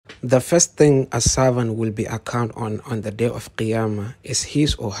The first thing a servant will be account on the day of Qiyaamah is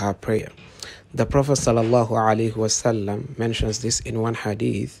his or her prayer. The Prophet ﷺ mentions this in one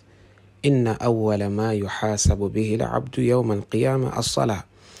hadith. Inna awwala ma yuhasabu bihi al-abdu yawm al-qiyamah as-salah.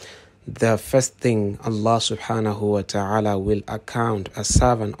 The first thing Allah subhanahu wa ta'ala will account a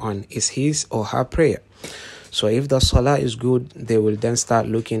servant on is his or her prayer. So if the salah is good, they will then start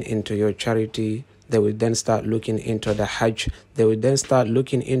looking into your charity. They will then start looking into the hajj. They will then start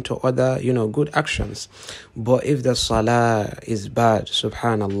looking into other, good actions. But if the salah is bad,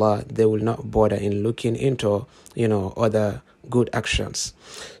 subhanallah, they will not bother in looking into, other good actions.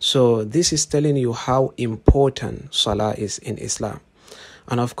 So this is telling you how important salah is in Islam.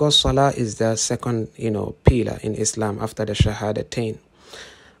 And of course, salah is the second, pillar in Islam after the shahadatain.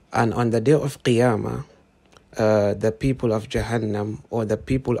 And on the day of Qiyamah, the people of Jahannam or the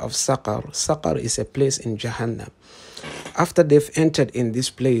people of Saqar is a place in Jahannam. After they've entered in this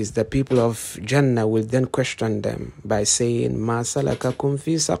place, the people of Jannah will then question them by saying, Ma salakakum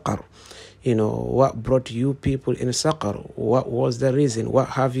fi Saqar? What brought you people in Saqar? What was the reason? What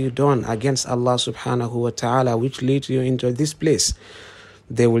have you done against Allah subhanahu wa ta'ala which leads you into this place?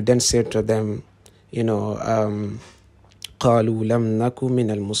 They will then say to them, قَالُوا لَمْ نَكُ مِنَ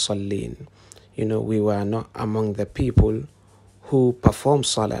الْمُصَلِّينَ. We were not among the people who perform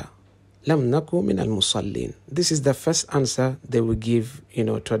salah. لَمْ نَكُ مِنَ الْمُصَلِّينَ. This is the first answer they will give,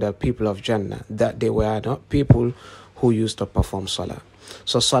 to the people of Jannah, that they were not people who used to perform salah.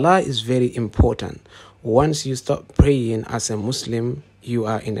 So salah is very important. Once you stop praying as a Muslim, you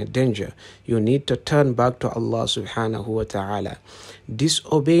are in a danger. You need to turn back to Allah subhanahu wa ta'ala.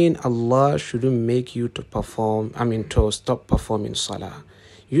 Disobeying Allah shouldn't make you to stop performing salah.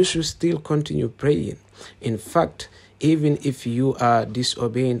 You should still continue praying. In fact, even if you are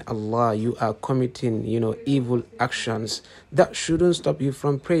disobeying Allah, you are committing, evil actions, that shouldn't stop you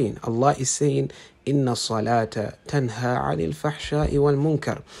from praying. Allah is saying, Inna salata tanha anil fahsha'i wal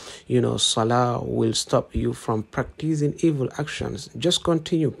munkar. Salah will stop you from practicing evil actions. Just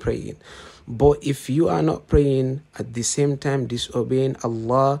continue praying. But if you are not praying at the same time disobeying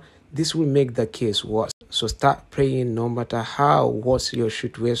Allah, this will make the case worse. So start praying no matter how worse your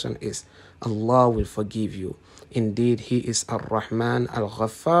situation is. Allah will forgive you. Indeed, He is Ar-Rahman,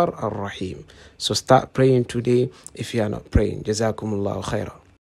 Al-Ghaffar, Ar-Rahim. So start praying today if you are not praying. Jazakumullahu khairah.